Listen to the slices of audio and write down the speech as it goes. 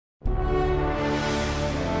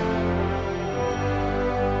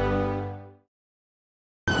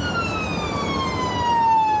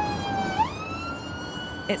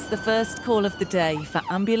It's the first call of the day for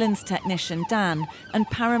ambulance technician Dan and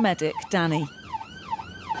paramedic Danny.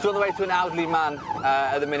 We're on the way to an elderly man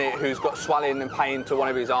at the minute who's got swelling and pain to one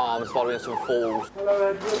of his arms following some falls.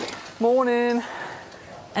 Hello, Edward. Morning.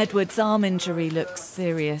 Edward's arm injury looks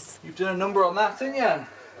serious. You've done a number on that, haven't you?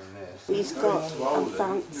 He's got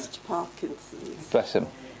advanced Parkinson's. Bless him.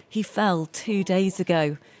 He fell 2 days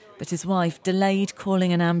ago, but his wife delayed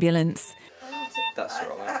calling an ambulance. That's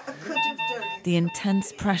all right. The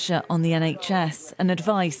intense pressure on the NHS and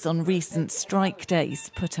advice on recent strike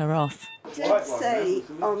days put her off. Did say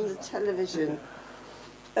on the television,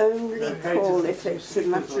 only call if it's a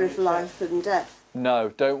matter of life and death. No,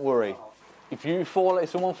 don't worry. If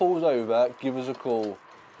someone falls over, give us a call.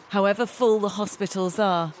 However full the hospitals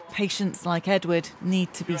are, patients like Edward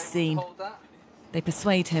need to be seen. They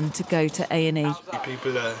persuade him to go to A&E.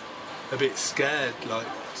 People are a bit scared,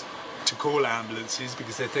 to call ambulances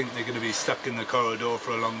because they think they're going to be stuck in the corridor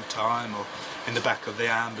for a long time or in the back of the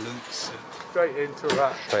ambulance. Straight into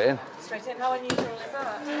that. Straight in. Straight in. How unusual is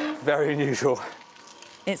that? Very unusual.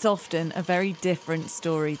 It's often a very different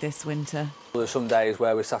story this winter. There's some days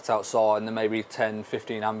where we're sat outside and there may be 10,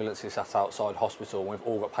 15 ambulances sat outside hospital and we've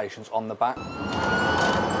all got patients on the back.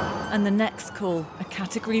 And the next call, a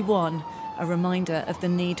Category 1, a reminder of the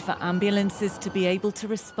need for ambulances to be able to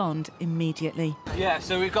respond immediately. Yeah,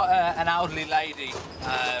 so we've got an elderly lady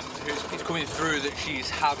who's coming through that she's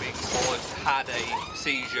having or has had a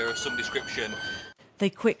seizure of some description. They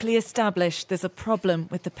quickly establish there's a problem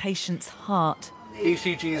with the patient's heart.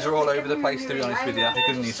 ECGs are all over the place, to be honest with you. You're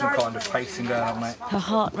going to need some kind of pacing going on, mate. Her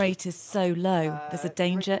heart rate is so low, there's a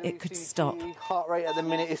danger it could stop. Heart rate at the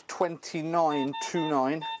minute is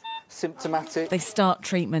 29.29, symptomatic. They start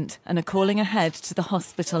treatment and are calling ahead to the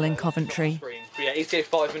hospital in Coventry. Yeah, he's gave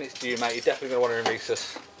 5 minutes to you, mate. You're definitely going to want to release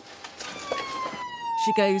us.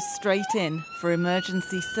 She goes straight in for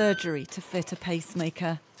emergency surgery to fit a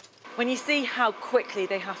pacemaker. When you see how quickly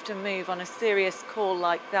they have to move on a serious call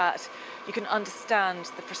like that, you can understand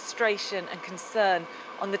the frustration and concern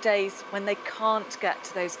on the days when they can't get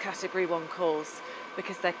to those Category 1 calls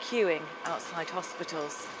because they're queuing outside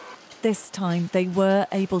hospitals. This time they were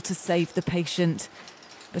able to save the patient,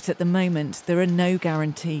 but at the moment there are no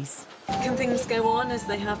guarantees. Can things go on as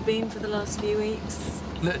they have been for the last few weeks?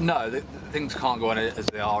 No, things can't go on as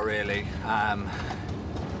they are, really.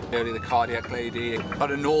 Early the cardiac lady,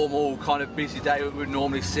 on a normal kind of busy day we would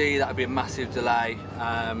normally see, that would be a massive delay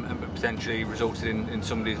and potentially resulted in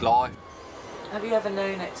somebody's life. Have you ever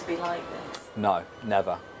known it to be like this? No,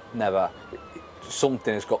 never, never.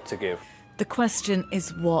 Something has got to give. The question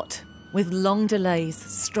is what? With long delays,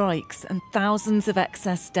 strikes and thousands of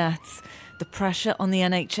excess deaths, the pressure on the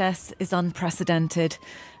NHS is unprecedented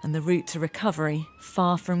and the route to recovery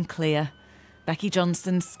far from clear. Becky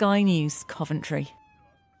Johnson, Sky News, Coventry.